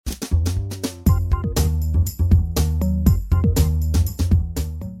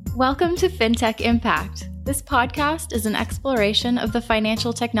Welcome to FinTech Impact. This podcast is an exploration of the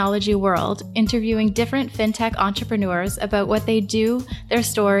financial technology world, interviewing different FinTech entrepreneurs about what they do, their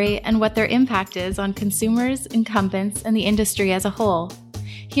story, and what their impact is on consumers, incumbents, and the industry as a whole.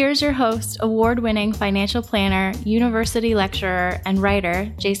 Here's your host, award-winning financial planner, university lecturer, and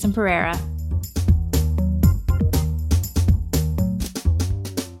writer, Jason Pereira.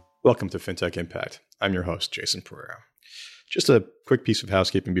 Welcome to FinTech Impact. I'm your host, Jason Pereira. Just a quick piece of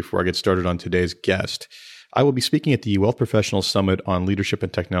housekeeping before I get started on today's guest. I will be speaking at the Wealth Professionals Summit on Leadership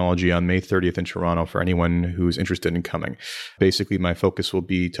and Technology on May 30th in Toronto for anyone who's interested in coming. Basically, my focus will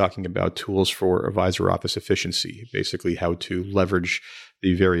be talking about tools for advisor office efficiency, basically how to leverage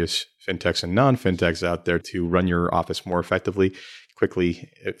the various fintechs and non-fintechs out there to run your office more effectively,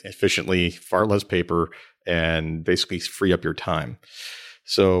 quickly, efficiently, far less paper, and basically free up your time.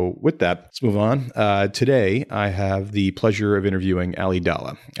 So with that, let's move on. Today, I have the pleasure of interviewing Ali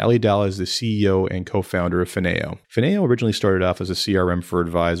Dalla. Ali Dalla is the CEO and co-founder of Fineo. Fineo originally started off as a CRM for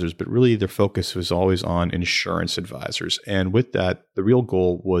advisors, but really their focus was always on insurance advisors. And with that, the real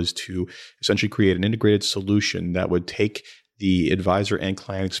goal was to essentially create an integrated solution that would take the advisor and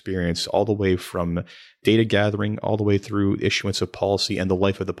client experience all the way from data gathering all the way through issuance of policy and the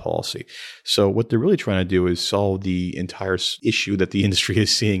life of the policy. So what they're really trying to do is solve the entire issue that the industry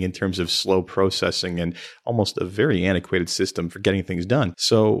is seeing in terms of slow processing and almost a very antiquated system for getting things done.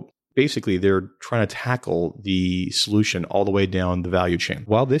 So basically, they're trying to tackle the solution all the way down the value chain.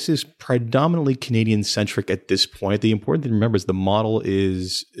 While this is predominantly Canadian-centric at this point, the important thing to remember is the model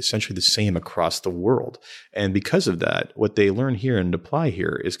is essentially the same across the world. And because of that, what they learn here and apply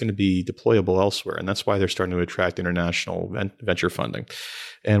here is going to be deployable elsewhere. And that's why they're starting to attract international venture funding.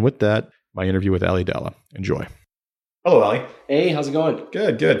 And with that, my interview with Ali Dalla. Enjoy. Hello, Ali. Hey, how's it going?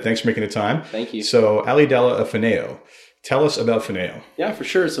 Good. Thanks for making the time. Thank you. So, Ali Dalla of Fineo. Tell us about Fineo. Yeah, for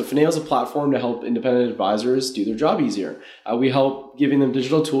sure. So Fineo is a platform to help independent advisors do their job easier. We help giving them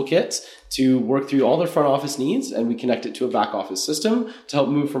digital toolkits to work through all their front office needs, and we connect it to a back office system to help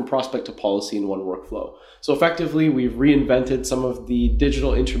move from prospect to policy in one workflow. So effectively, we've reinvented some of the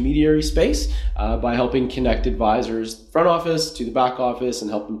digital intermediary space by helping connect advisors front office to the back office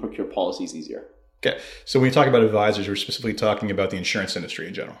and help them procure policies easier. Okay. So when you talk about advisors, we're specifically talking about the insurance industry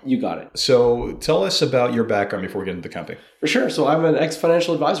in general. You got it. So tell us about your background before we get into the company. For sure. So I'm an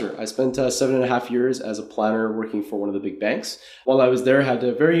ex-financial advisor. I spent 7.5 years as a planner working for one of the big banks. While I was there, I had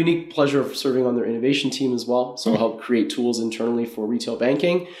a very unique pleasure of serving on their innovation team as well. So I helped create tools internally for retail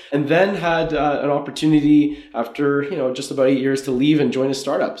banking, and then had an opportunity after just about 8 years to leave and join a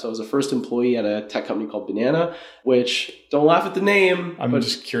startup. So I was the first employee at a tech company called Banana, which, don't laugh at the name. I'm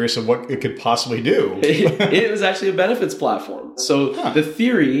just curious of what it could possibly do. It was actually a benefits platform. So the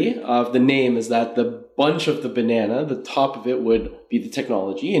theory of the name is that the bunch of the banana, the top of it would be the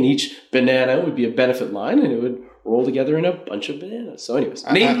technology, and each banana would be a benefit line, and it would roll together in a bunch of bananas. So anyways,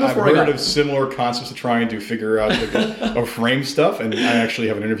 I've heard of similar concepts of trying to figure out or frame stuff, and I actually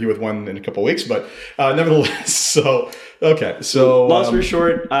have an interview with one in a couple of weeks, but nevertheless, so long story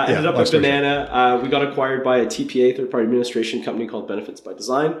short, ended up with Banana. We got acquired by a TPA, third-party administration company called Benefits by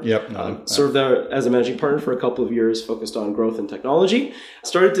Design. Served there as a managing partner for a couple of years, focused on growth and technology.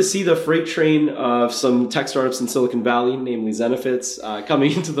 Started to see the freight train of some tech startups in Silicon Valley, namely Zenefits,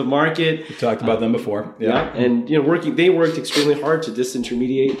 coming into the market. We talked about them before. And they worked extremely hard to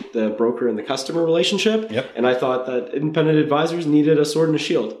disintermediate the broker and the customer relationship. And I thought that independent advisors needed a sword and a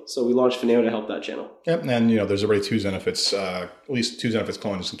shield. So we launched Fineo to help that channel. And there's already two Zenefits, at least two Zenefits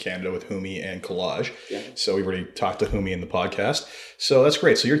clones in Canada with Humi and Collage. So we've already talked to Humi in the podcast. So that's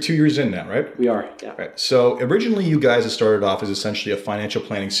great. So you're 2 years in now, right? We are, yeah. Right. So originally you guys had started off as essentially a financial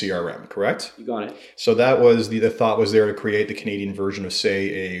planning CRM, correct? You got it. So that was the thought was there to create the Canadian version of, say,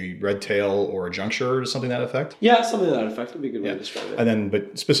 a Redtail or a Juncture or something to that effect? Yeah, something to that effect would be a good way to describe it. And then,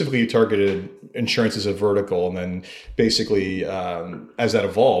 but specifically you targeted insurance as a vertical, and then basically as that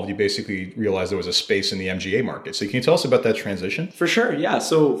evolved, you basically realized there was a space in the MGA market. So can you tell us about that transition? For sure, yeah.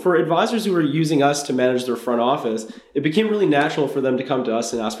 So for advisors who were using us to manage their front office, it became really natural for them to come to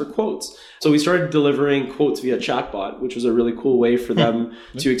us and ask for quotes. So we started delivering quotes via chatbot, which was a really cool way for them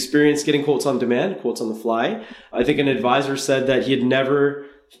to experience getting quotes on demand, quotes on the fly. I think an advisor said that he had never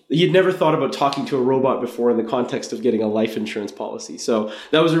thought about talking to a robot before in the context of getting a life insurance policy. So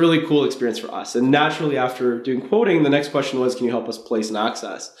that was a really cool experience for us. And naturally, after doing quoting, the next question was, can you help us place and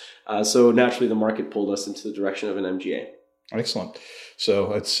access? So naturally, the market pulled us into the direction of an MGA. Excellent.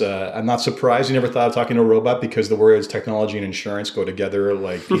 So it's I'm not surprised you never thought of talking to a robot, because the words technology and insurance go together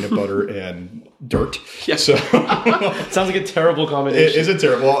like peanut butter and dirt. Yeah. So sounds like a terrible combination. It is a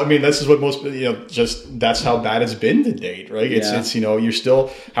terrible. Well, I mean, this is what most, just that's how bad it's been to date, right? It's you're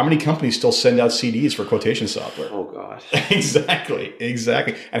still, how many companies still send out CDs for quotation software? Oh God. Exactly.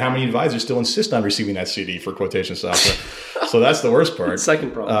 And how many advisors still insist on receiving that CD for quotation software? So that's the worst part.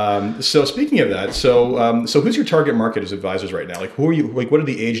 Second problem. So speaking of that, so who's your target market as advisors right now? Like, who are you? Like, what are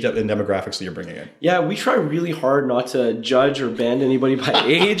the age and demographics that you're bringing in? Yeah, we try really hard not to judge or band anybody by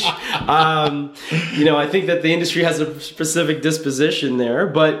age. I think that the industry has a specific disposition there,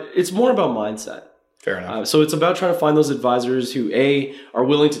 but it's more about mindset. Fair enough. So it's about trying to find those advisors who, A, are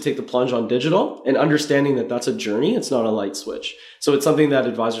willing to take the plunge on digital and understanding that that's a journey. It's not a light switch. So it's something that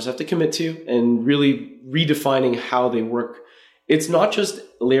advisors have to commit to, and really redefining how they work. It's not just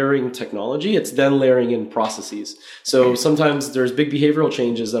layering technology, it's then layering in processes. So sometimes there's big behavioral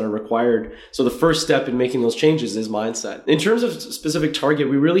changes that are required. So the first step in making those changes is mindset. In terms of specific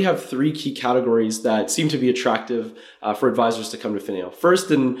target, we really have 3 key categories that seem to be attractive for advisors to come to Fineo. First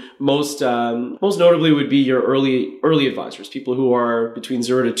and most notably would be your early advisors, people who are between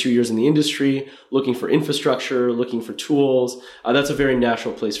 0 to 2 years in the industry, looking for infrastructure, looking for tools. That's a very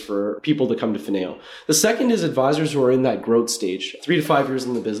natural place for people to come to Fineo. The second is advisors who are in that growth stage, 3 to 5 years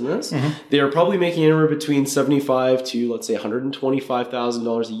in the business. Mm-hmm. They are probably making anywhere between $75,000 to, let's say,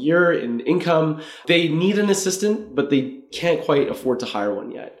 $125,000 a year in income. They need an assistant, but they can't quite afford to hire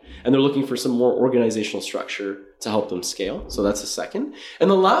one yet. And they're looking for some more organizational structure to help them scale. So that's the second. And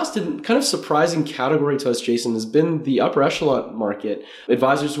the last and kind of surprising category to us, Jason, has been the upper echelon market,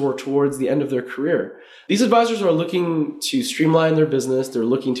 advisors who are towards the end of their career. These advisors are looking to streamline their business. They're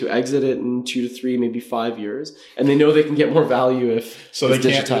looking to exit it in 2 to 3, maybe 5 years. And they know they can get more value if it's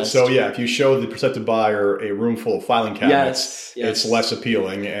digitized. So yeah, if you show the prospective buyer a room full of filing cabinets, it's less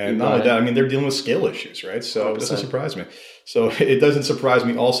appealing. And not only that, I mean, they're dealing with scale issues, right? So 100%. It doesn't surprise me. So it doesn't surprise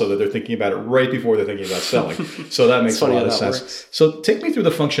me also that they're thinking about it right before they're thinking about selling. So that makes a lot of sense. Works. So take me through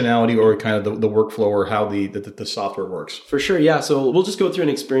the functionality or kind of the workflow or how the software works. For sure, yeah. So we'll just go through an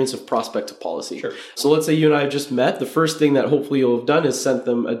experience of prospect to policy. Sure. So let's say you and I have just met. The first thing that hopefully you'll have done is sent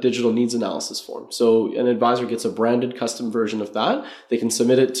them a digital needs analysis form. So an advisor gets a branded custom version of that. They can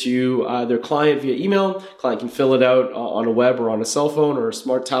submit it to their client via email. Client can fill it out on a web or on a cell phone or a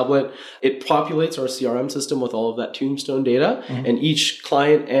smart tablet. It populates our CRM system with all of that tombstone data, mm-hmm. and each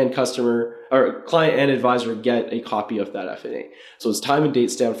client and customer or client and advisor get a copy of that FNA. So it's time and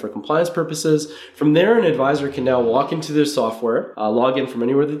date stamped for compliance purposes. From there, an advisor can now walk into their software, log in from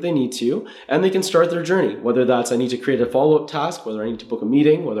anywhere that they need to, and they can start their journey. Whether that's I need to create a follow-up task, whether I need to book a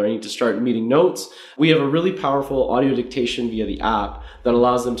meeting, whether I need to start meeting notes. We have a really powerful audio dictation via the app that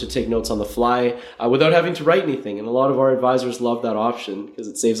allows them to take notes on the fly without having to write anything. And a lot of our advisors love that option because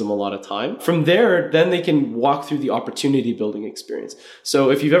it saves them a lot of time. From there, then they can walk through the opportunity building experience.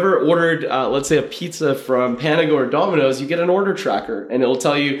 So if you've ever ordered, let's say a pizza from Panago or Domino's, you get an order tracker and it'll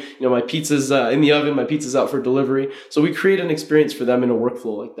tell you, my pizza's in the oven, my pizza's out for delivery. So we create an experience for them in a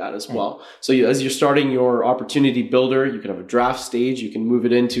workflow like that as well. So as you're starting your opportunity builder, you can have a draft stage, you can move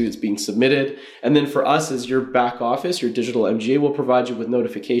it into it's being submitted. And then for us as your back office, your digital MGA will provide you with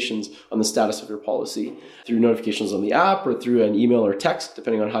notifications on the status of your policy through notifications on the app or through an email or text,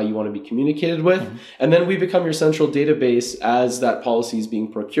 depending on how you want to be communicated with. Mm-hmm. And then we become your central database as that policy is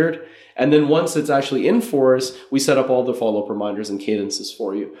being procured. And then once it's actually in force, we set up all the follow-up reminders and cadences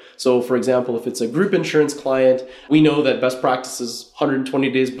for you. So for example, if it's a group insurance client, we know that best practice is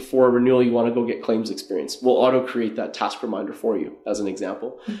 120 days before renewal, you want to go get claims experience. We'll auto-create that task reminder for you, as an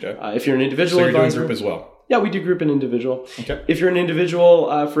example. Okay. If you're an individual advisor, doing group as well? Yeah, we do group and individual. Okay. If you're an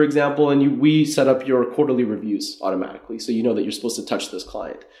individual, for example, and we set up your quarterly reviews automatically, so you know that you're supposed to touch this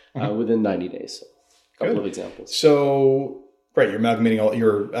client within 90 days. So a couple of examples. So, right,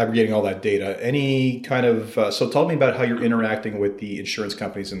 you're aggregating all that data. Any kind of so tell me about how you're interacting with the insurance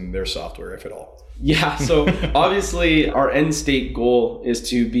companies and their software, if at all. Yeah, so obviously our end state goal is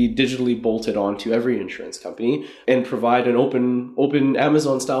to be digitally bolted onto every insurance company and provide an open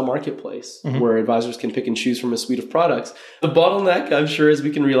Amazon-style marketplace where advisors can pick and choose from a suite of products. The bottleneck, I'm sure, as we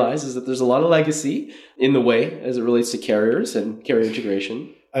can realize, is that there's a lot of legacy in the way as it relates to carriers and carrier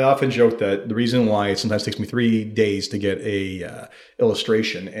integration. I often joke that the reason why it sometimes takes me 3 days to get a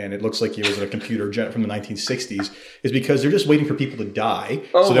illustration and it looks like it was in a computer from the 1960s is because they're just waiting for people to die,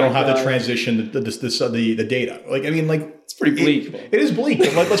 so they don't have to transition the data. It's pretty bleak. It is bleak.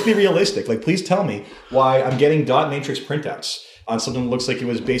 Let's be realistic. Please tell me why I'm getting dot matrix printouts on something that looks like it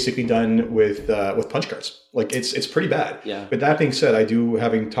was basically done with punch cards. Like it's pretty bad. Yeah. But that being said,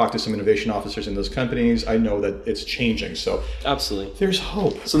 having talked to some innovation officers in those companies, I know that it's changing. So absolutely, there's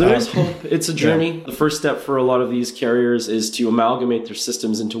hope. So there is hope. It's a journey. Yeah. The first step for a lot of these carriers is to amalgamate their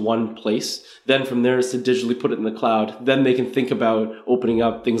systems into one place. Then from there is to digitally put it in the cloud. Then they can think about opening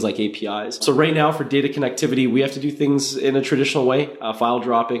up things like APIs. So right now for data connectivity, we have to do things in a traditional way, file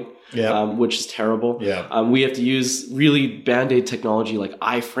dropping. Yeah. Which is terrible. Yeah. We have to use really band-aid technology like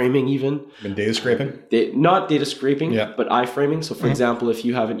iframing even. And data scraping? Not data scraping, but iframing. So for example, if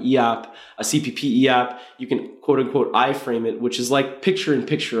you have an e-app, a CPP e-app, you can quote unquote iframe it, which is like picture in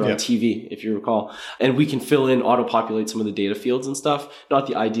picture on TV, if you recall. And we can fill in, auto-populate some of the data fields and stuff. Not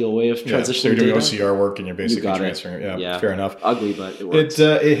the ideal way of transitioning so you're doing data. OCR work and you're basically transferring it. Yeah, fair enough. Ugly, but it works.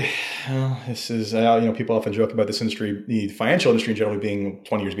 This is, people often joke about this industry, the financial industry generally being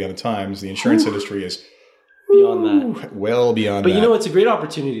 20 years beyond the times. The insurance industry is beyond that. Well beyond that. But it's a great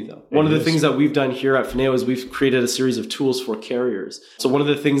opportunity though. One of the things that we've done here at Fineo is we've created a series of tools for carriers. So one of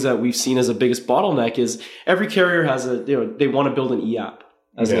the things that we've seen as a biggest bottleneck is every carrier has they want to build an e-app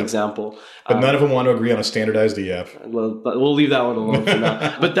as an example. But none of them want to agree on a standardized e-app. We'll leave that one alone for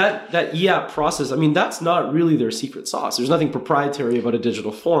now. But that e-app process, that's not really their secret sauce. There's nothing proprietary about a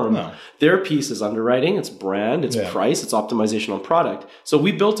digital form. No. Their piece is underwriting, it's brand, it's price, it's optimization on product. So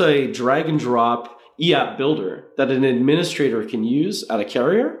we built a drag and drop e-app builder that an administrator can use at a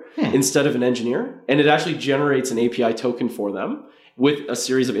carrier instead of an engineer. And it actually generates an API token for them with a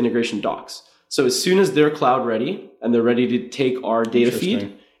series of integration docs. So as soon as they're cloud ready and they're ready to take our data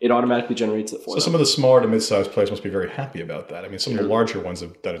feed, it automatically generates it for them. So some of the smaller to mid-sized players must be very happy about that. Some of the larger ones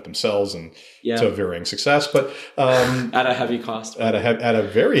have done it themselves and to varying success, but at a heavy cost. At a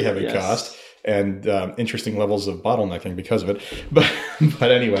very heavy cost. And interesting levels of bottlenecking because of it.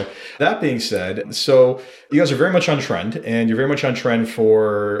 But anyway, that being said, so you guys are very much on trend, and you're very much on trend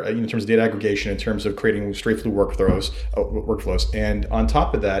for in terms of data aggregation, in terms of creating straight-through workflows. And on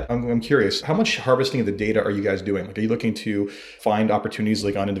top of that, I'm curious, how much harvesting of the data are you guys doing? Like, are you looking to find opportunities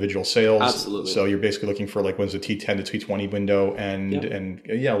like on individual sales? Absolutely. So you're basically looking for like when's the T10 to T20 window, and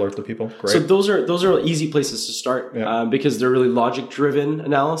alert the people. Great. So those are easy places to start because they're really logic-driven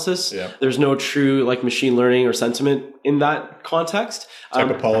analysis. Yeah. There's no true like machine learning or sentiment in that context. Type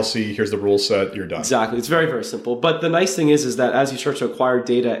of policy, here's the rule set, you're done. Exactly. It's very, very simple. But the nice thing is that as you start to acquire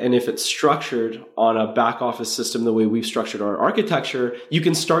data, and if it's structured on a back office system the way we've structured our architecture, you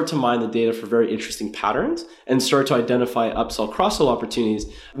can start to mine the data for very interesting patterns and start to identify upsell, cross-sell opportunities.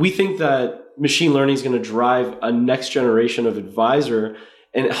 We think that machine learning is going to drive a next generation of advisor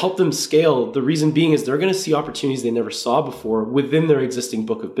and help them scale. The reason being is they're going to see opportunities they never saw before within their existing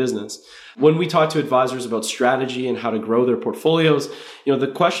book of business. When we talk to advisors about strategy and how to grow their portfolios,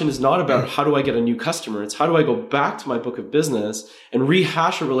 the question is not about how do I get a new customer? It's how do I go back to my book of business and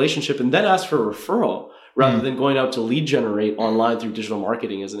rehash a relationship and then ask for a referral rather than going out to lead generate online through digital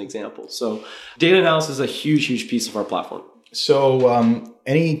marketing as an example. So data analysis is a huge, huge piece of our platform. So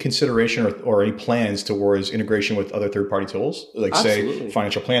any consideration or any plans towards integration with other third-party tools? Like say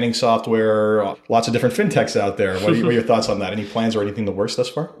financial planning software, lots of different fintechs out there. What are your thoughts on that? Any plans or anything in the works thus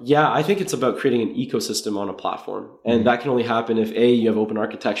far? Yeah, I think it's about creating an ecosystem on a platform. And that can only happen if you have open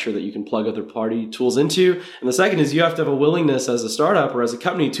architecture that you can plug other party tools into. And the second is you have to have a willingness as a startup or as a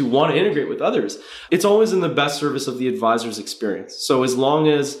company to want to integrate with others. It's always in the best service of the advisor's experience. So as long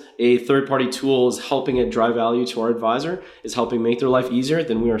as a third-party tool is helping it drive value to our advisor, is helping make their life easier,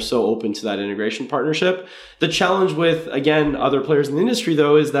 then we are so open to that integration partnership. The challenge with, again, other players in the industry,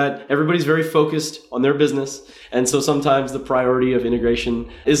 though, is that everybody's very focused on their business. And so sometimes the priority of integration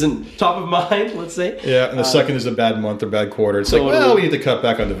isn't top of mind, let's say. Yeah, and the second is a bad month or bad quarter. It's like, well, we need to cut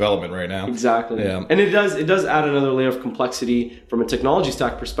back on development right now. Exactly. Yeah. And it does add another layer of complexity from a technology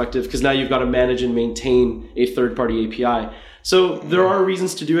stack perspective, because now you've got to manage and maintain a third-party API. So there are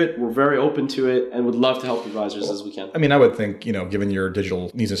reasons to do it. We're very open to it and would love to help advisors as we can. I would think, given your digital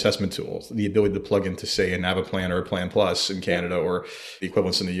needs assessment tools, the ability to plug into, say, a Naviplan or a Plan Plus in Canada or the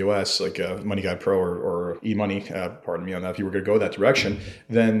equivalents in the US, like MoneyGuide Pro or eMoney, pardon me on that, if you were going to go that direction,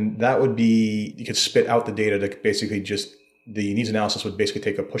 then that would be, you could spit out the data to basically just, the needs analysis would basically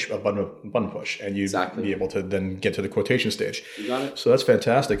take a button push, and you'd be able to then get to the quotation stage. You got it. So that's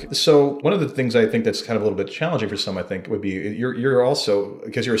fantastic. So one of the things I think that's kind of a little bit challenging for some, I think, would be you're also,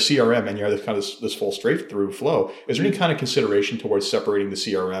 because you're a CRM and you have this full straight through flow. Is there any kind of consideration towards separating the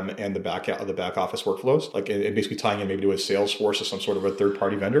CRM and the back office workflows, like and basically tying in maybe to a Salesforce or some sort of a third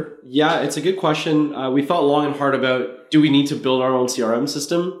party vendor? Yeah, it's a good question. We thought long and hard about, do we need to build our own CRM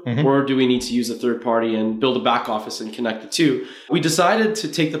system, or do we need to use a third party and build a back office and connect the two? too. We decided to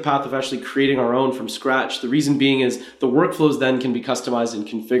take the path of actually creating our own from scratch. The reason being is the workflows then can be customized and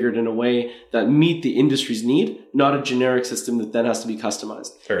configured in a way that meet the industry's need, not a generic system that then has to be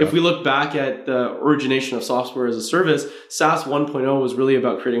customized. If we look back at the origination of software as a service, SaaS 1.0 was really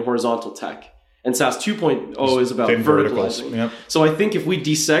about creating horizontal tech. And SaaS 2.0 is about verticalizing. Yep. So I think if we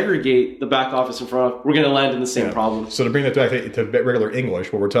desegregate the back office and front office, we're going to land in the same problem. So to bring that back to regular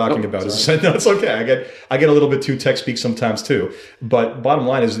English, what we're talking about is no, it's okay. I get a little bit too tech speak sometimes too. But bottom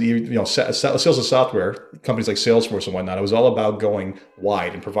line is, sales of software companies like Salesforce and whatnot, it was all about going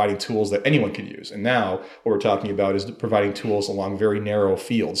wide and providing tools that anyone could use. And now what we're talking about is providing tools along very narrow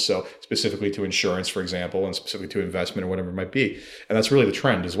fields. So specifically to insurance, for example, and specifically to investment or whatever it might be. And that's really the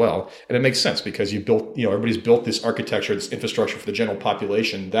trend as well. And it makes sense because you built, everybody's built this architecture, this infrastructure for the general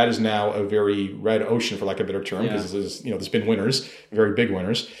population. That is now a very red ocean, for lack of a better term, because there's been winners, very big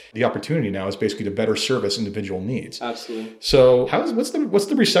winners. The opportunity now is basically to better service individual needs. Absolutely. So what's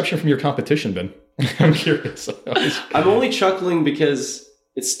the reception from your competition been? I'm curious. I'm only chuckling because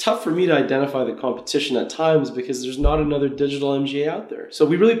it's tough for me to identify the competition at times because there's not another digital MGA out there. So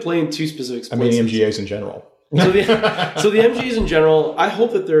we really play in two specific spaces. I mean, MGAs in general. So the MGAs in general, I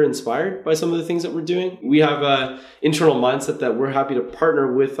hope that they're inspired by some of the things that we're doing. We have an internal mindset that we're happy to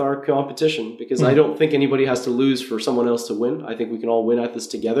partner with our competition because I don't think anybody has to lose for someone else to win. I think we can all win at this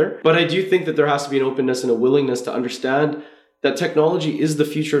together. But I do think that there has to be an openness and a willingness to understand that technology is the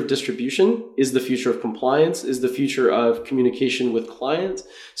future of distribution, is the future of compliance, is the future of communication with clients.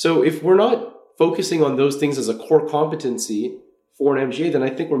 So if we're not focusing on those things as a core competency for an MGA, then I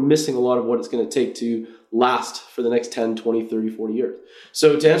think we're missing a lot of what it's going to take to last for the next 10, 20, 30, 40 years.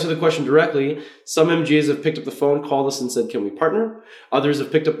 So to answer the question directly, some MGAs have picked up the phone, called us and said, can we partner? Others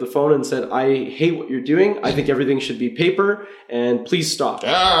have picked up the phone and said, I hate what you're doing. I think everything should be paper and please stop.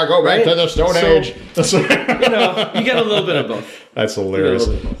 Go back to the Stone Age. You get a little bit of both. That's hilarious.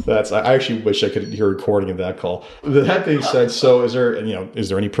 I actually wish I could hear a recording of that call. That being said, so is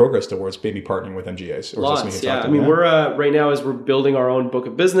there any progress towards maybe partnering with MGAs? Or lots, yeah. I mean, we're right now as we're building our own book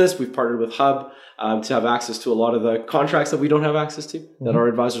of business, we've partnered with Hub to have access to a lot of the contracts that we don't have access to, that our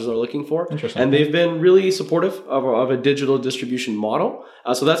advisors are looking for. And they've been really supportive of a digital distribution model.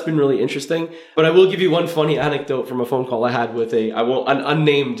 So that's been really interesting. But I will give you one funny anecdote from a phone call I had with an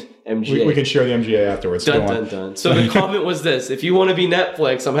unnamed MGA. We can share the MGA afterwards. Dun. So the comment was this: if you want to be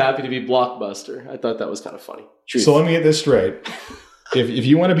Netflix, I'm happy to be Blockbuster. I thought that was kind of funny. Truth. So let me get this straight. If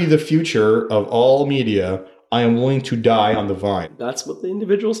you want to be the future of all media, I am willing to die on the vine. That's what the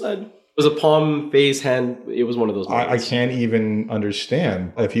individual said. It was a palm, face, hand. It was one of those moments. I can't even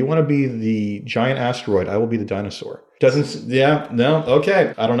understand. If you want to be the giant asteroid, I will be the dinosaur.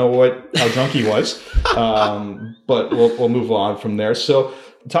 Okay. I don't know how drunk he was, but we'll move on from there. So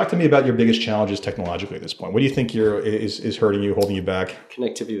talk to me about your biggest challenges technologically at this point. What do you think is hurting you, holding you back?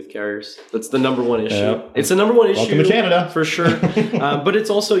 Connectivity with carriers. That's the number one issue. Yeah. It's the number one issue. Welcome to Canada. For sure. But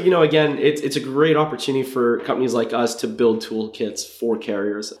it's also, again, it's a great opportunity for companies like us to build toolkits for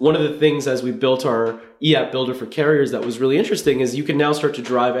carriers. One of the things as we built our eApp builder for carriers that was really interesting is you can now start to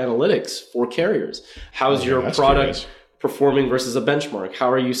drive analytics for carriers. How's your product performing versus a benchmark?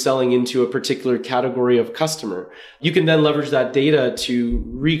 How are you selling into a particular category of customer? You can then leverage that data to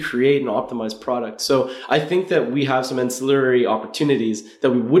recreate and optimize products. So I think that we have some ancillary opportunities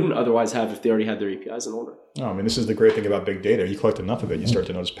that we wouldn't otherwise have if they already had their APIs in order. No, I mean, this is the great thing about big data. You collect enough of it, you start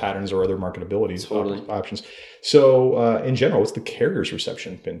to notice patterns or other marketability options. So in general, what's the carrier's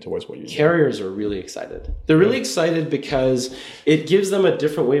reception been towards what you do? Carriers are really excited. They're really excited because it gives them a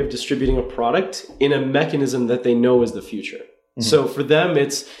different way of distributing a product in a mechanism that they know is the future. Mm-hmm. So for them,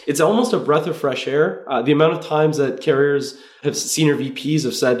 it's almost a breath of fresh air. The amount of times that carriers have senior VPs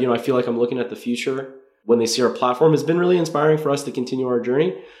have said, I feel like I'm looking at the future when they see our platform has been really inspiring for us to continue our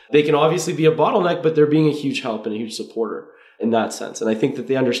journey. They can obviously be a bottleneck, but they're being a huge help and a huge supporter in that sense. And I think that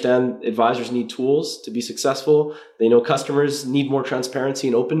they understand advisors need tools to be successful. They know customers need more transparency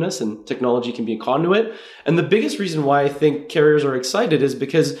and openness, and technology can be a conduit. And the biggest reason why I think carriers are excited is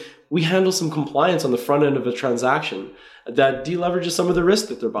because we handle some compliance on the front end of a transaction that deleverages some of the risk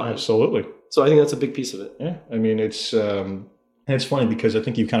that they're buying. Absolutely. So I think that's a big piece of it. Yeah. I mean, it's funny because I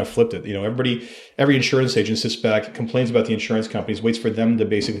think you kind of flipped it. Every insurance agent sits back, complains about the insurance companies, waits for them to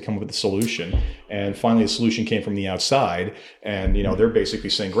basically come up with a solution. And finally, the solution came from the outside. And, they're basically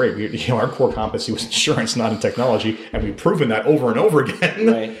saying, great, our core competency was insurance, not in technology. And we've proven that over and over again.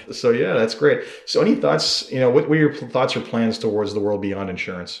 Right. So, yeah, that's great. So any thoughts, what were your thoughts or plans towards the world beyond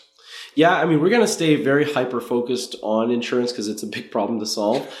insurance? Yeah, I mean, we're going to stay very hyper-focused on insurance because it's a big problem to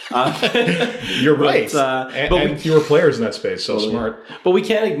solve. You're right. But fewer players in that space, so smart. But we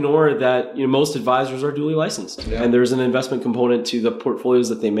can't ignore that most advisors are duly licensed. Yeah. And there's an investment component to the portfolios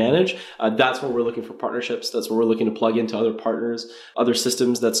that they manage. That's where we're looking for partnerships. That's where we're looking to plug into other partners, other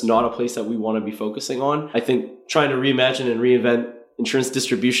systems. That's not a place that we want to be focusing on. I think trying to reimagine and reinvent insurance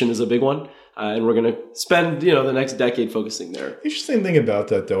distribution is a big one. And we're going to spend, the next decade focusing there. The interesting thing about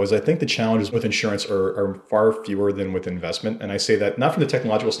that, though, is I think the challenges with insurance are far fewer than with investment. And I say that not from the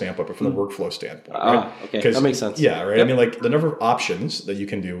technological standpoint, but from the workflow standpoint. Right? Okay. That makes sense. Yeah, right. Yep. I mean, like the number of options that you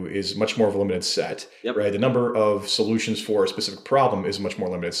can do is much more of a limited set, right? The number of solutions for a specific problem is much more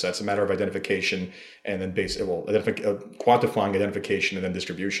limited set. It's a matter of identification and then quantifying identification and then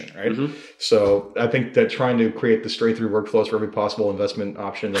distribution, right? Mm-hmm. So I think that trying to create the straight through workflows for every possible investment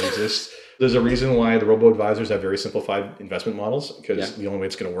option that exists. There's a reason why the robo-advisors have very simplified investment models, because the only way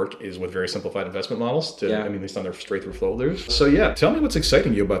it's going to work is with very simplified investment models, at least on their straight-through flow throughs. So tell me what's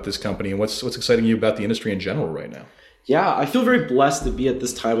exciting you about this company and what's exciting you about the industry in general right now. Yeah, I feel very blessed to be at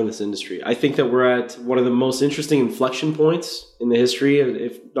this time in this industry. I think that we're at one of the most interesting inflection points in the history,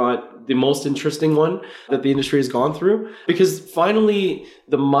 if not the most interesting one that the industry has gone through, because finally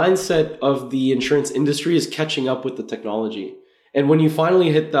the mindset of the insurance industry is catching up with the technology. And when you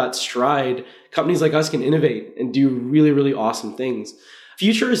finally hit that stride, companies like us can innovate and do really, really awesome things.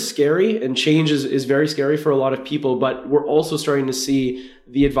 Future is scary and change is very scary for a lot of people, but we're also starting to see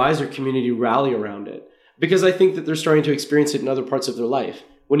the advisor community rally around it because I think that they're starting to experience it in other parts of their life.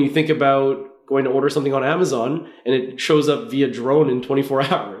 When you think about going to order something on Amazon and it shows up via drone in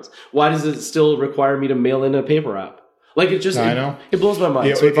 24 hours, why does it still require me to mail in a paper app? Like it blows my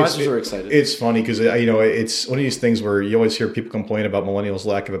mind. So advisors are excited. It's funny because it's one of these things where you always hear people complain about millennials'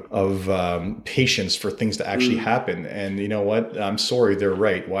 lack of patience for things to actually happen. And you know what? I'm sorry, they're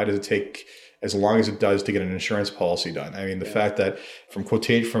right. Why does it take as long as it does to get an insurance policy done? I mean, the fact that from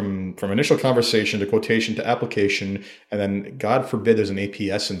initial conversation to quotation to application, and then God forbid there's an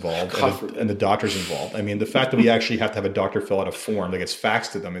APS involved and the doctor's involved. I mean, the fact that we actually have to have a doctor fill out a form that gets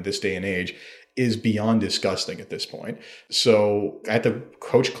faxed to them in this day and age is beyond disgusting at this point. So I have to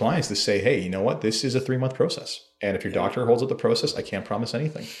coach clients to say, hey, you know what? This is a 3-month process. And if your doctor holds up the process, I can't promise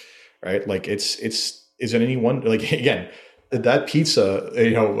anything, right? Like is it any one, like again, that pizza,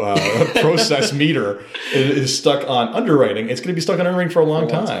 process meter is stuck on underwriting. It's going to be stuck on underwriting for a long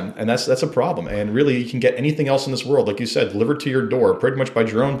time. And that's a problem. And really you can get anything else in this world, like you said, delivered to your door pretty much by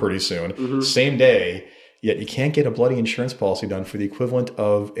drone pretty soon, same day. Yet you can't get a bloody insurance policy done for the equivalent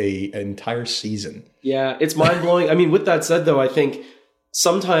of an entire season. Yeah, it's mind-blowing. I mean, with that said, though, I think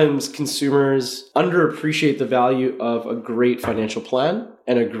sometimes consumers underappreciate the value of a great financial plan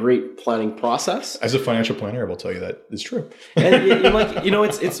and a great planning process. As a financial planner, I will tell you that it's true. And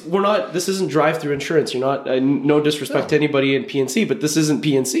we're not, this isn't drive-through insurance. You're not, no disrespect to anybody in PNC, but this isn't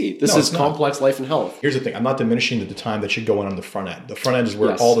PNC. This is complex life and health. Here's the thing. I'm not diminishing the time that should go on the front end. The front end is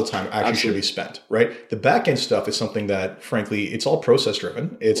where all the time actually should be spent, right? The back end stuff is something that, frankly, it's all process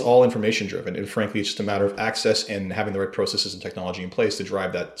driven. It's all information driven. And frankly, it's just a matter of access and having the right processes and technology in place to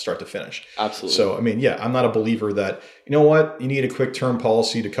drive that start to finish. Absolutely. So, I mean, I'm not a believer that, you know what, you need a quick term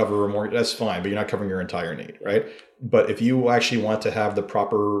policy to cover a mortgage. That's fine, but you're not covering your entire need, right? But if you actually want to have the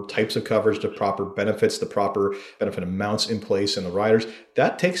proper types of coverage, the proper benefits, the proper benefit amounts in place and the riders,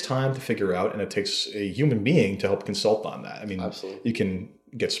 that takes time to figure out, and it takes a human being to help consult on that. I mean, absolutely. You can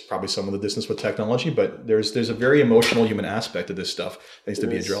get probably some of the distance with technology, but there's a very emotional human aspect of this stuff that needs to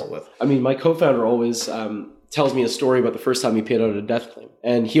be dealt with. I mean, my co-founder always tells me a story about the first time he paid out a death claim.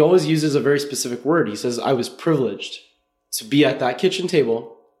 And he always uses a very specific word. He says, I was privileged to be at that kitchen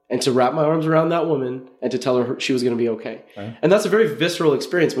table and to wrap my arms around that woman and to tell her she was going to be okay. Right. And that's a very visceral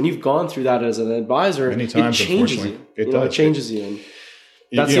experience. When you've gone through that as an advisor, many times, it changes you. It changes you. And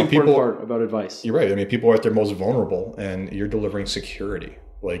that's the important part about advice. You're right. I mean, people are at their most vulnerable and you're delivering security.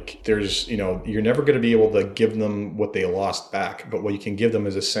 Like there's, you're never going to be able to give them what they lost back. But what you can give them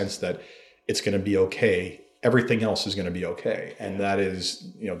is a sense that it's going to be okay. Everything else is going to be okay. And that is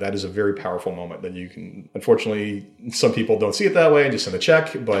a very powerful moment that you can, unfortunately, some people don't see it that way and just send a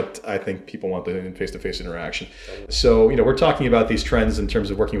check, but I think people want the face-to-face interaction. So, we're talking about these trends in terms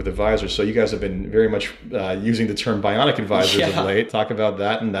of working with advisors. So you guys have been very much using the term bionic advisors of late. Talk about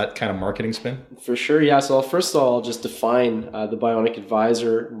that and that kind of marketing spin. For sure. Yeah. So first of all, I'll just define the bionic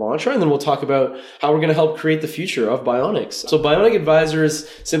advisor mantra, and then we'll talk about how we're going to help create the future of bionics. So bionic advisor is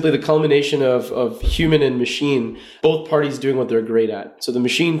simply the culmination of human and machine, both parties doing what they're great at. So the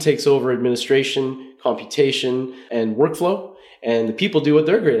machine takes over administration, computation, and workflow, and the people do what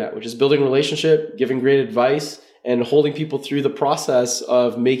they're great at, which is building relationship, giving great advice, and holding people through the process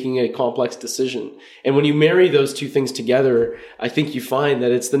of making a complex decision. And when you marry those two things together, I think you find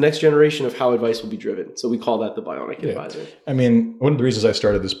that it's the next generation of how advice will be driven. So we call that the Bionic Advisor. I mean, one of the reasons I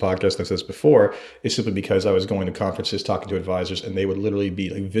started this podcast, I said this before, is simply because I was going to conferences, talking to advisors, and they would literally be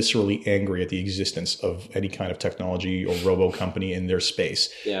like viscerally angry at the existence of any kind of technology or robo company in their space.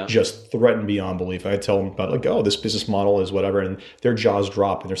 Yeah. Just threatened beyond belief. I'd tell them about like, oh, this business model is whatever, and their jaws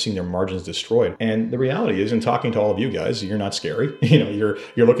drop and they're seeing their margins destroyed. And the reality is, in talking to all of you guys, you're not scary. You're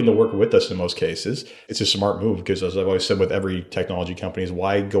looking to work with us in most cases. It's a smart move because, as I've always said with every technology company, is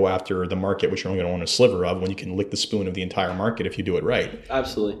why go after the market, which you're only going to own a sliver of, when you can lick the spoon of the entire market if you do it right.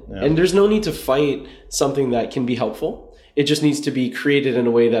 Absolutely. Yeah. And there's no need to fight something that can be helpful. It just needs to be created in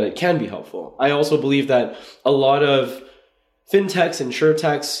a way that it can be helpful. I also believe that a lot of fintechs,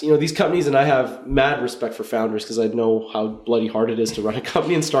 insurtechs, these companies, and I have mad respect for founders because I know how bloody hard it is to run a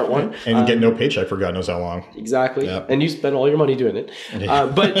company and start one. And get no paycheck for God knows how long. Exactly. Yep. And you spend all your money doing it.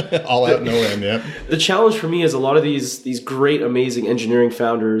 But all out, no end, yeah. The challenge for me is a lot of these great, amazing engineering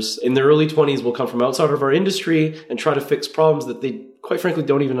founders in their early 20s will come from outside of our industry and try to fix problems that they quite frankly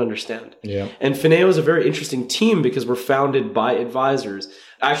don't even understand. Yeah. And Fineo is a very interesting team because we're founded by advisors.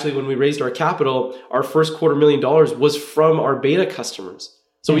 Actually, when we raised our capital, our first $250,000 was from our beta customers.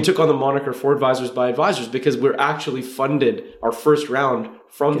 So we took on the moniker for Advisors by Advisors because we're actually funded our first round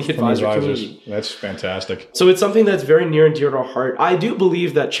from the advisor community. That's fantastic. So it's something that's very near and dear to our heart. I do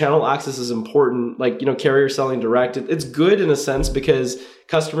believe that channel access is important, like, carrier selling direct. It's good in a sense because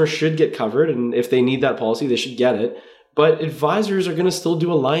customers should get covered. And if they need that policy, they should get it. But advisors are going to still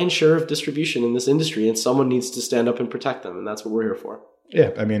do a lion's share of distribution in this industry, and someone needs to stand up and protect them. And that's what we're here for.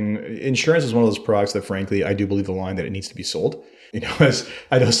 Yeah, I mean, insurance is one of those products that, frankly, I do believe the line that it needs to be sold. As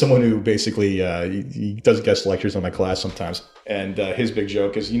I know someone who basically he does guest lectures on my class sometimes, and his big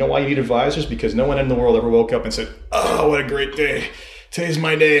joke is, why you need advisors? Because no one in the world ever woke up and said, "Oh, what a great day! Today's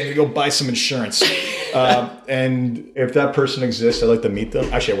my day. I'm gonna go buy some insurance." And if that person exists, I'd like to meet them.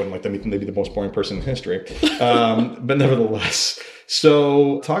 Actually, I wouldn't like to meet them. They'd be the most boring person in history. But nevertheless.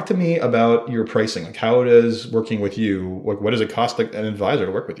 So talk to me about your pricing. Like, how does working with you, what does it cost an advisor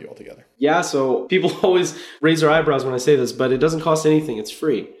to work with you altogether? Yeah, so people always raise their eyebrows when I say this, but it doesn't cost anything. It's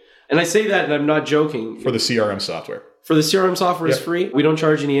free. And I say that and I'm not joking. For the CRM software. For the CRM software is free. We don't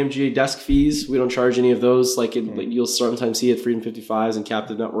charge any MGA desk fees. We don't charge any of those. Like you'll sometimes see at Freedom 55s and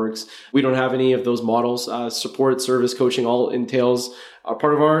Captive Networks. We don't have any of those models. Support, service, coaching, all entails.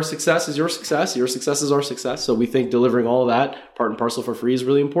 Part of our success is your success. Your success is our success. So we think delivering all of that part and parcel for free is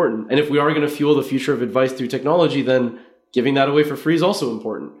really important. And if we are going to fuel the future of advice through technology, then giving that away for free is also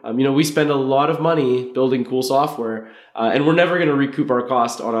important. We spend a lot of money building cool software, and we're never going to recoup our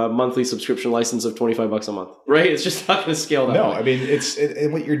cost on a monthly subscription license of $25 a month, right? It's just not going to scale that way. No, I mean,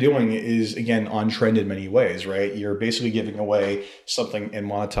 and what you're doing is, again, on trend in many ways, right? You're basically giving away something and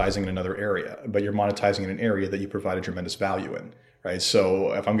monetizing in another area, but you're monetizing in an area that you provide a tremendous value in, right?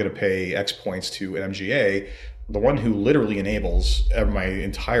 So if I'm going to pay X points to an MGA, the one who literally enables my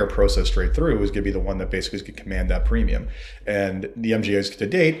entire process straight through is going to be the one that basically is going to command that premium. And the MGAs to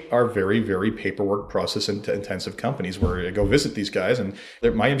date are very, very paperwork process intensive companies where I go visit these guys and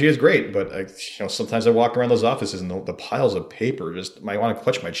my MGA is great, but sometimes I walk around those offices and the piles of paper just, I want to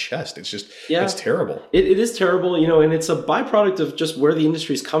clutch my chest. It's just, it's terrible. It is terrible, and it's a byproduct of just where the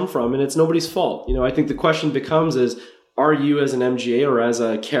industry's come from, and it's nobody's fault. I think the question becomes is, are you as an MGA or as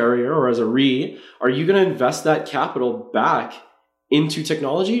a carrier or as a RE, are you going to invest that capital back into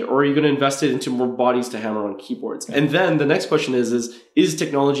technology, or are you going to invest it into more bodies to hammer on keyboards? And then the next question is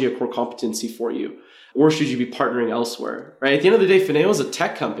technology a core competency for you? Or should you be partnering elsewhere? Right? At the end of the day, Fineo is a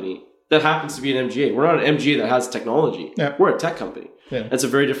tech company that happens to be an MGA. We're not an MGA that has technology. Yeah. We're a tech company. Yeah. That's a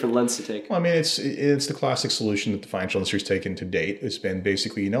very different lens to take. Well, I mean, it's the classic solution that the financial industry's taken to date. It's been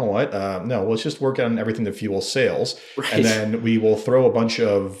basically, let's just work on everything that fuels sales. Right. And then we will throw a bunch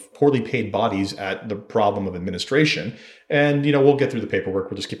of poorly paid bodies at the problem of administration. And, we'll get through the paperwork.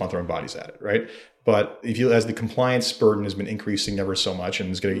 We'll just keep on throwing bodies at it, right? But as the compliance burden has been increasing ever so much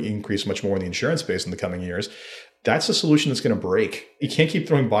and is going to increase much more in the insurance space in the coming years, that's a solution that's going to break. You can't keep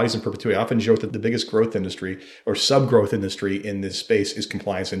throwing bodies in perpetuity. I often joke that the biggest growth industry or sub-growth industry in this space is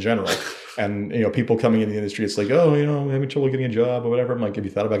compliance in general. And, people coming into the industry, it's like, I'm having trouble getting a job or whatever. I'm like, have you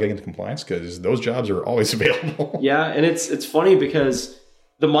thought about getting into compliance? Because those jobs are always available. Yeah, and it's funny because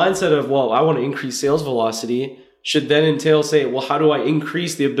the mindset of, I want to increase sales velocity should then entail, how do I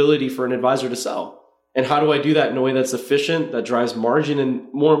increase the ability for an advisor to sell? And how do I do that in a way that's efficient, that drives margin, and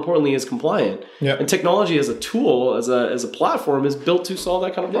more importantly, is compliant? Yeah. And technology as a tool, as a platform, is built to solve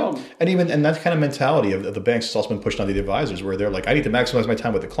that kind of problem. And that kind of mentality of the banks has also been pushed onto the advisors, where they're like, I need to maximize my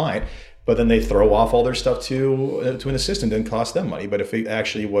time with the client. but then they throw off all their stuff to an assistant and cost them money. But if it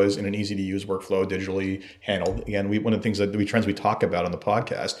actually was in an easy to use workflow, digitally handled, again, one of the things that trends we talk about on the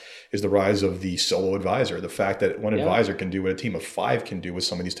podcast is the rise of the solo advisor. The fact that one advisor can do what a team of 5 can do with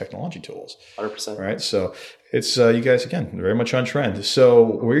some of these technology tools. 100%. Right. So it's you guys, again, very much on trend. So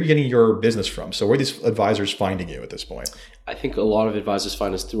where are you getting your business from? So where are these advisors finding you at this point? I think a lot of advisors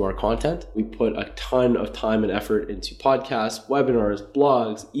find us through our content. We put a ton of time and effort into podcasts, webinars,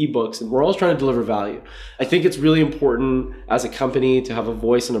 blogs, ebooks, and we're always trying to deliver value. I think it's really important as a company to have a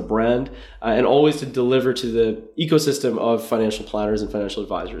voice and a brand and always to deliver to the ecosystem of financial planners and financial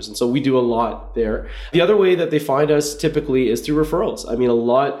advisors. And so we do a lot there. The other way that they find us typically is through referrals. I mean, a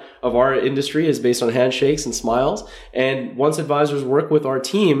lot of our industry is based on handshakes and smiles. And once advisors work with our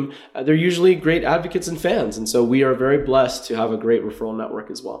team, they're usually great advocates and fans. And so we are very blessed to have a great referral network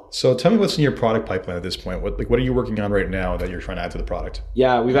as well. So tell me what's in your product pipeline at this point. What are you working on right now that you're trying to add to the product?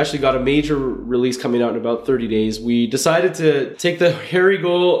 Yeah, we've actually got a major release coming out in about 30 days. We decided to take the hairy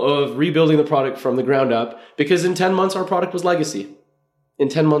goal of rebuilding the product from the ground up because in 10 months our product was legacy. And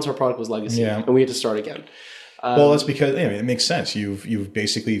we had to start again. Well, that's because it makes sense. You've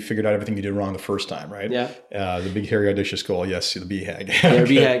basically figured out everything you did wrong the first time, right? Yeah. The big, hairy, audacious goal. Yes, the BHAG. Yeah,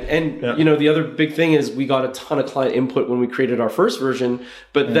 BHAG. And, the other big thing is we got a ton of client input when we created our first version.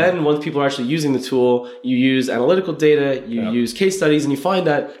 But then once people are actually using the tool, you use analytical data, you use case studies, and you find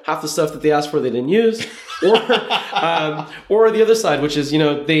that half the stuff that they asked for, they didn't use. Or the other side, which is,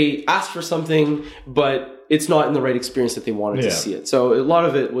 they asked for something, but it's not in the right experience that they wanted to see it. So a lot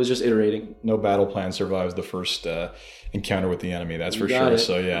of it was just iterating. No battle plan survives the first encounter with the enemy. That's for sure.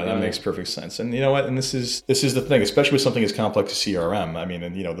 So that makes perfect sense. And you know what? And this is the thing, especially with something as complex as CRM. I mean,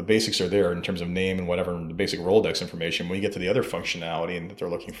 and the basics are there in terms of name and whatever, and the basic Rolodex information. When you get to the other functionality and that they're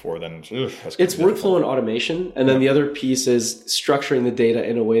looking for, then it's workflow and automation. And then the other piece is structuring the data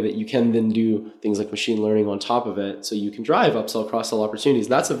in a way that you can then do things like machine learning on top of it, so you can drive upsell, cross-sell opportunities.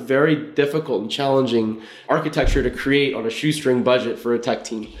 That's a very difficult and challenging architecture to create on a shoestring budget for a tech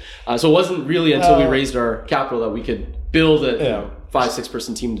team. So it wasn't really until we raised our capital that we could build a 5-6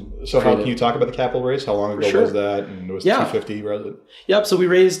 person team. So how can you talk about the capital raise? How long ago was that? And it was 250, right? Yep. So we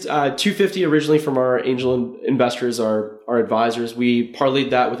raised 250 originally from our angel investors, our advisors. We parlayed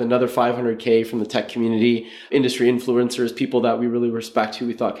that with another 500K from the tech community, industry influencers, people that we really respect who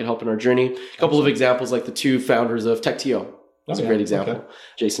we thought could help in our journey. A couple of examples like the 2 founders of TechTO. That's a great example,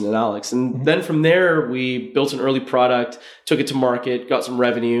 Jason and Alex. And then from there, we built an early product, took it to market, got some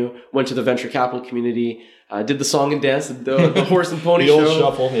revenue, went to the venture capital community, did the song and dance, the horse and pony show. The old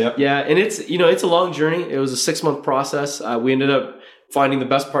shuffle, Yeah, and it's a long journey. It was a 6-month process. We ended up finding the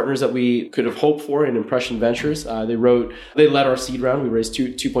best partners that we could have hoped for in Impression Ventures. They led our seed round. We raised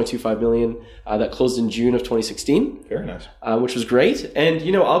 $2.25 million that closed in June of 2016. Very nice. Which was great. And,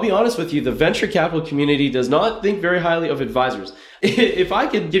 I'll be honest with you, the venture capital community does not think very highly of advisors. If I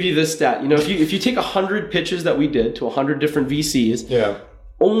could give you this stat, if you take 100 pitches that we did to 100 different VCs,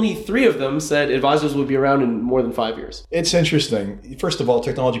 only 3 of them said advisors would be around in more than 5 years. It's interesting. First of all,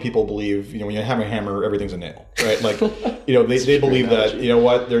 technology people believe, when you have a hammer, everything's a nail, right? Like, they believe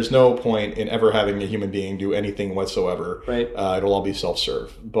that, there's no point in ever having a human being do anything whatsoever. Right. It'll all be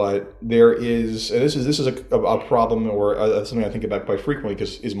self-serve. But there is, and this is a problem or something I think about quite frequently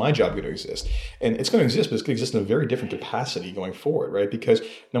because is my job going to exist? And it's going to exist, but it's going to exist in a very different capacity going forward, right? Because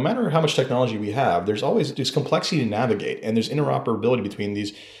no matter how much technology we have, there's always this complexity to navigate and there's interoperability between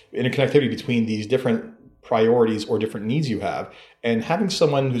these interconnectivity between these different priorities or different needs you have, and having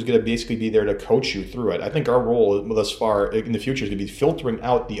someone who's going to basically be there to coach you through it. I think our role thus far in the future is going to be filtering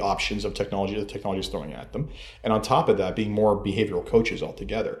out the options of technology that technology is throwing at them, and on top of that, being more behavioral coaches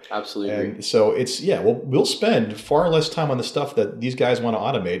altogether. Absolutely. And so it's we'll spend far less time on the stuff that these guys want to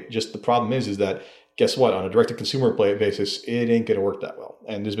automate. Just the problem is that guess what? On a direct-to-consumer basis, it ain't going to work that well.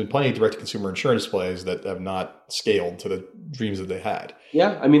 And there's been plenty of direct-to-consumer insurance plays that have not scaled to the dreams that they had.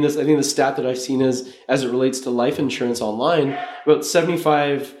 Yeah, I think the stat that I've seen is, as it relates to life insurance online, about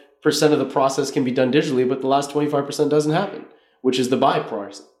 75% of the process can be done digitally, but the last 25% doesn't happen, which is the buy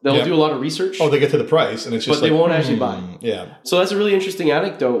price. They'll do a lot of research. Oh, they get to the price, and it's just but they won't actually buy. Yeah. So that's a really interesting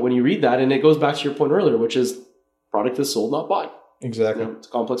anecdote when you read that, and it goes back to your point earlier, which is product is sold, not bought. Exactly. It's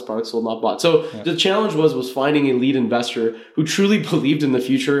a complex product sold, not bought. So the challenge was finding a lead investor who truly believed in the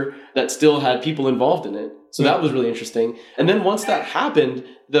future that still had people involved in it. So that was really interesting. And then once that happened,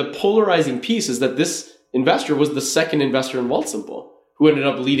 the polarizing piece is that this investor was the second investor in Wealthsimple, who ended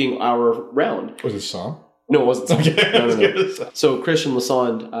up leading our round. Was it Sam? No, it wasn't Sam. Okay. No. So Christian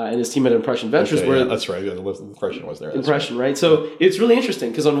Lassonde and his team at Impression Ventures were... that's right. Yeah, the Impression was there. Impression, right? So it's really interesting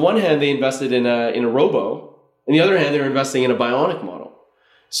because on one hand, they invested in a robo. On the other hand, they're investing in a bionic model.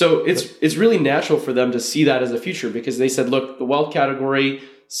 So it's really natural for them to see that as a future, because they said, look, the wealth category,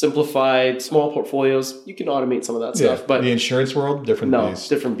 simplified, small portfolios, you can automate some of that stuff. But the insurance world, different beast.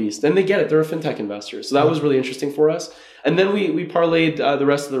 Different beast. And they get it. They're a fintech investor. So that was really interesting for us. And then we parlayed the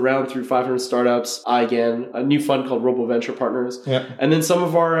rest of the round through 500 Startups, IGAN, a new fund called Robo Venture Partners. Yeah. And then some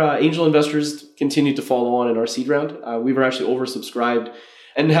of our angel investors continued to follow on in our seed round. We were actually oversubscribed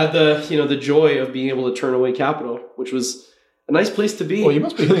and had the joy of being able to turn away capital, which was a nice place to be. Well, you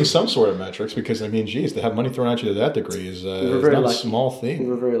must be hitting some sort of metrics, because, I mean, geez, to have money thrown at you to that degree is not a small thing. We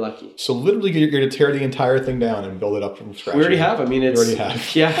were very lucky. So literally you're going to tear the entire thing down and build it up from scratch. We already have. I mean, You already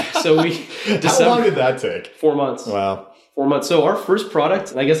have. Yeah. So How long did that take? 4 months. Wow. 4 months. So our first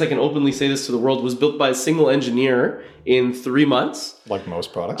product, and I guess I can openly say this to the world, was built by a single engineer in 3 months. Like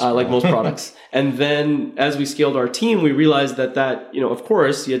most products. And then as we scaled our team, we realized that of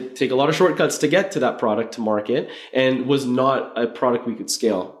course, you had to take a lot of shortcuts to get to that product to market, and was not a product we could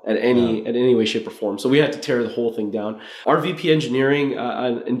scale at any way, shape, or form. So we had to tear the whole thing down. Our VP engineering,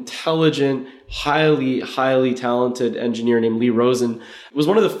 an intelligent, highly, highly talented engineer named Lee Rosen, was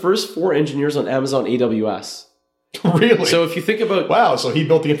one of the first 4 engineers on Amazon AWS. Really? So if you think about... Wow, so he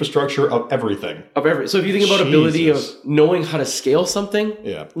built the infrastructure of everything. So if you think about ability of knowing how to scale something,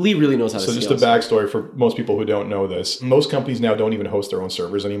 Lee really knows how to scale. So just a backstory for most people who don't know this. Most companies now don't even host their own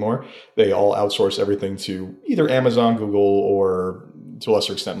servers anymore. They all outsource everything to either Amazon, Google, or to a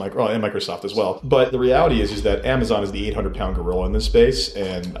lesser extent, and Microsoft as well. But the reality is that Amazon is the 800-pound gorilla in this space.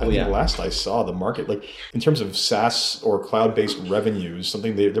 And I think last I saw, the market, like in terms of SaaS or cloud-based revenues,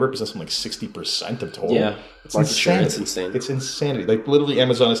 something they represent something like 60% of total. Yeah. It's insanity. It's insane. It's insanity. Like literally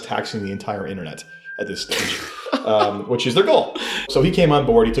Amazon is taxing the entire internet at this stage, which is their goal. So he came on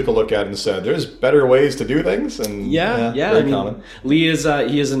board, he took a look at it and said, there's better ways to do things. And very common. Lee is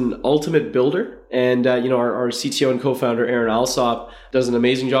an ultimate builder. And, our CTO and co-founder, Aaron Alsop, does an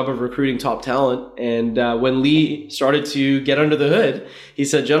amazing job of recruiting top talent. And when Lee started to get under the hood, he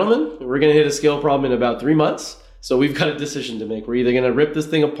said, gentlemen, we're going to hit a scale problem in about 3 months. So we've got a decision to make. We're either going to rip this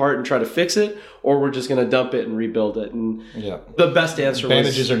thing apart and try to fix it, or we're just going to dump it and rebuild it. And the best answer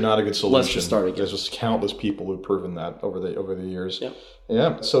Advantages are not a good solution. Let's just start again. There's just countless people who've proven that over the years.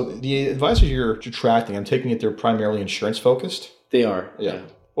 Yeah. So the advisors you're attracting, I'm taking it they're primarily insurance focused? They are. Yeah.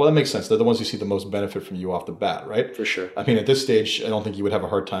 Well, that makes sense. They're the ones who see the most benefit from you off the bat, right? For sure. I mean, at this stage, I don't think you would have a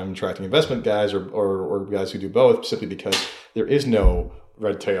hard time attracting investment guys or guys who do both, simply because there is no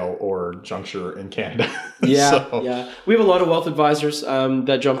Redtail or Juncture in Canada. We have a lot of wealth advisors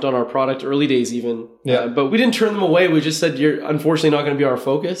that jumped on our product early days even. But we didn't turn them away. We just said, you're unfortunately not going to be our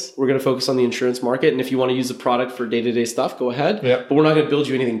focus. We're going to focus on the insurance market. And if you want to use the product for day-to-day stuff, go ahead. But we're not going to build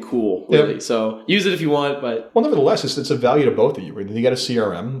you anything cool, really. So use it if you want. But well, nevertheless, it's a value to both of you. You get a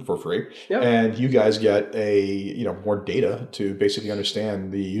CRM for free. And you guys get more data to basically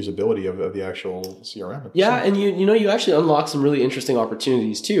understand the usability of the actual CRM. And you actually unlock some really interesting opportunities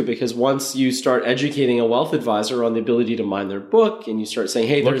too, because once you start educating a wealth advisor on the ability to mine their book, and you start saying,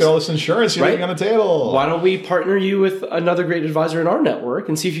 hey, look at all this insurance you're leaving on the table. Why don't we partner you with another great advisor in our network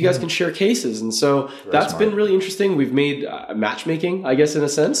and see if you guys can share cases? And so that's been really interesting. We've made matchmaking, I guess, in a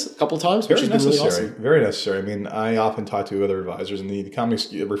sense, a couple times, which has been really awesome. Very necessary. I mean, I often talk to other advisors, and the common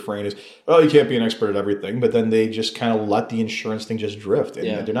refrain is, you can't be an expert at everything, but then they just kind of let the insurance thing just drift.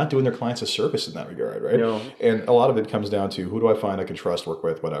 And they're not doing their clients a service in that regard, right? No. And a lot of it comes down to, who do I find I can trust, work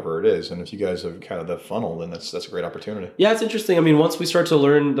with, whatever it is. And if you guys have kind of the funnel, then that's a great opportunity. Yeah, it's interesting. I mean, once we start to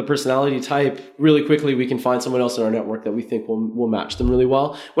learn the personality type, really quickly we can find someone else in our network that we think will match them really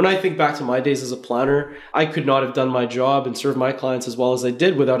well. When I think back to my days as a planner, I could not have done my job and served my clients as well as I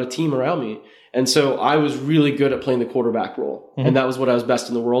did without a team around me. And so I was really good at playing the quarterback role. And that was what I was best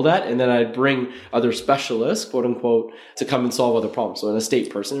in the world at. And then I'd bring other specialists, quote unquote, to come and solve other problems. So an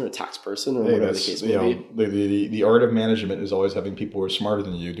estate person or a tax person or whatever the case may be. The art of management is always having people who are smarter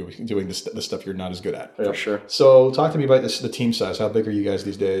than you doing the stuff you're not as good at. For sure. So talk to me about the team size. How big are you guys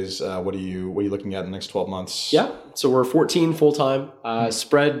these days? What are you looking at in the next 12 months? Yeah. So we're 14 full-time,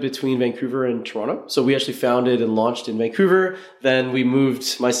 spread between Vancouver and Toronto. So we actually founded and launched in Vancouver. Then we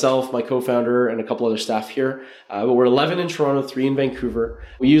moved myself, my co-founder, and a couple other staff here. But we're 11 in Toronto, 3 in Vancouver.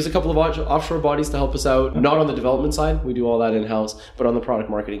 We use a couple of offshore bodies to help us out, not on the development side. We do all that in-house, but on the product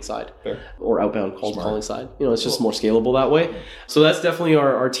marketing side or outbound calling side. It's just more scalable that way. So that's definitely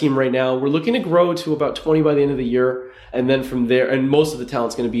our team right now. We're looking to grow to about 20 by the end of the year. And then from there, and most of the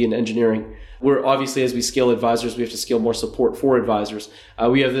talent's going to be in engineering. We're obviously, as we scale advisors, we have to scale more support for advisors.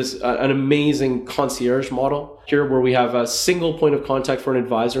 We have an amazing concierge model here where we have a single point of contact for an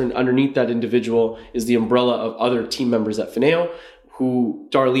advisor, and underneath that individual is the umbrella of other team members at Fineo, who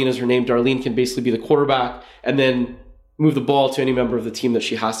Darlene is her name. Darlene can basically be the quarterback, and then move the ball to any member of the team that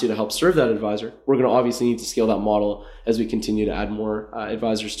she has to help serve that advisor. We're going to obviously need to scale that model as we continue to add more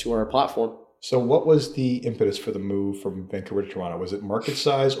advisors to our platform. So what was the impetus for the move from Vancouver to Toronto? Was it market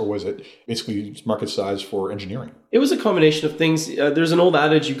size, or was it basically market size for engineering? It was a combination of things. There's an old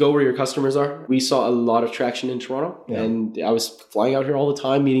adage, you go where your customers are. We saw a lot of traction in Toronto, and I was flying out here all the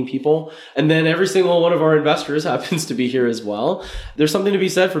time, meeting people. And then every single one of our investors happens to be here as well. There's something to be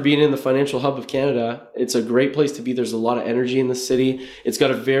said for being in the financial hub of Canada. It's a great place to be. There's a lot of energy in the city. It's got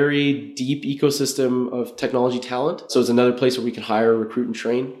a very deep ecosystem of technology talent. So it's another place where we can hire, recruit, and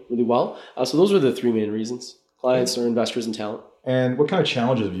train really well. So those were the three main reasons: clients or investors and talent. And what kind of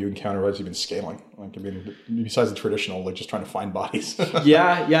challenges have you encountered as you've been scaling? Like, I mean, besides the traditional, like just trying to find bodies.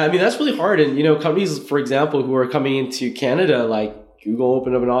 Yeah. I mean, that's really hard. And, companies, for example, who are coming into Canada, like Google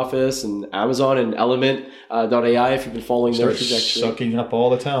opened up an office, and Amazon and Element.ai, if you've been following their trajectory. Sucking up all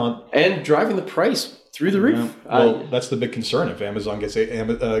the talent. And driving the price through the roof. Yeah. Well, that's the big concern. If Amazon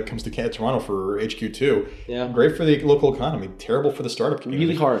comes to Toronto for HQ2, great for the local economy, terrible for the startup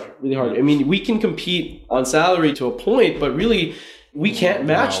community. Really hard. I mean, we can compete on salary to a point, but really we can't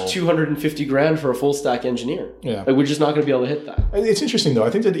match $250,000 for a full stack engineer. Yeah, we're just not going to be able to hit that. It's interesting though. I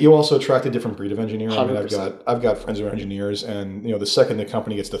think that you also attract a different breed of engineer. 100%. I mean, I've got friends who are engineers, and the second the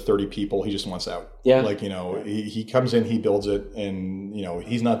company gets to 30 people, he just wants out. Yeah, he comes in, he builds it, and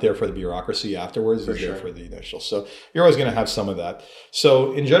he's not there for the bureaucracy afterwards. He's there for the initial. So you're always going to have some of that.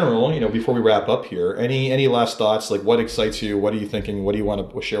 So in general, before we wrap up here, any last thoughts? Like, what excites you? What are you thinking? What do you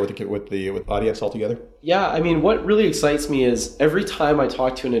want to share with the audience altogether? Yeah, I mean, what really excites me is every time I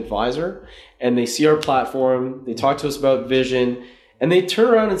talk to an advisor and they see our platform, they talk to us about vision, and they turn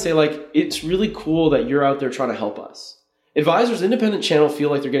around and say, like, it's really cool that you're out there trying to help us. Advisors, independent channel, feel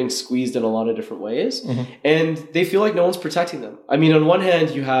like they're getting squeezed in a lot of different ways, and they feel like no one's protecting them. I mean, on one hand,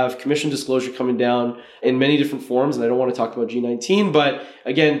 you have commission disclosure coming down in many different forms, and I don't want to talk about G19, but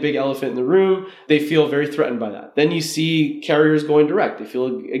again, big elephant in the room, they feel very threatened by that. Then you see carriers going direct. They feel,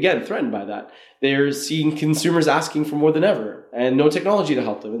 again, threatened by that. They're seeing consumers asking for more than ever and no technology to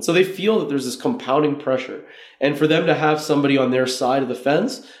help them. And so they feel that there's this compounding pressure. And for them to have somebody on their side of the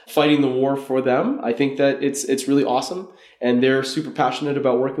fence fighting the war for them, I think that it's really awesome. And they're super passionate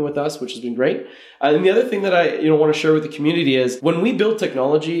about working with us, which has been great. And the other thing that I want to share with the community is when we build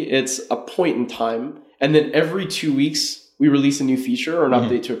technology, it's a point in time. And then every 2 weeks, we release a new feature or an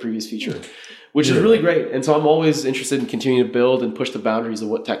update to a previous feature, which is really great. And so I'm always interested in continuing to build and push the boundaries of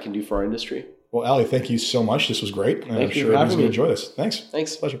what tech can do for our industry. Well, Ali, thank you so much. This was great. I'm sure everyone's going to enjoy this.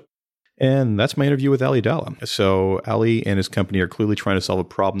 Thanks. Pleasure. And that's my interview with Ali Dalla. So Ali and his company are clearly trying to solve a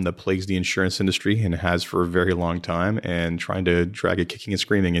problem that plagues the insurance industry and has for a very long time, and trying to drag it kicking and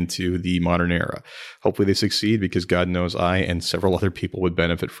screaming into the modern era. Hopefully they succeed, because God knows I and several other people would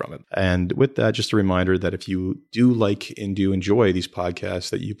benefit from it. And with that, just a reminder that if you do like and do enjoy these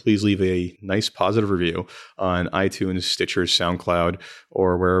podcasts, that you please leave a nice positive review on iTunes, Stitcher, SoundCloud,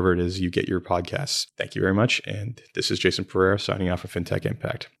 or wherever it is you get your podcasts. Thank you very much. And this is Jason Pereira signing off of FinTech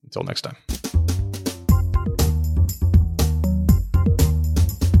Impact. Until next time.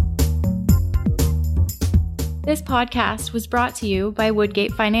 This podcast was brought to you by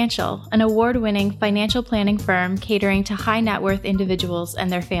Woodgate Financial, an award-winning financial planning firm catering to high net worth individuals and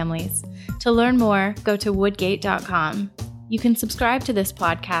their families. To learn more, go to woodgate.com. You can subscribe to this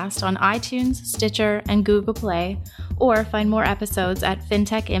podcast on iTunes, Stitcher, and Google Play, or find more episodes at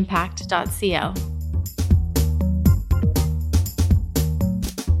fintechimpact.co.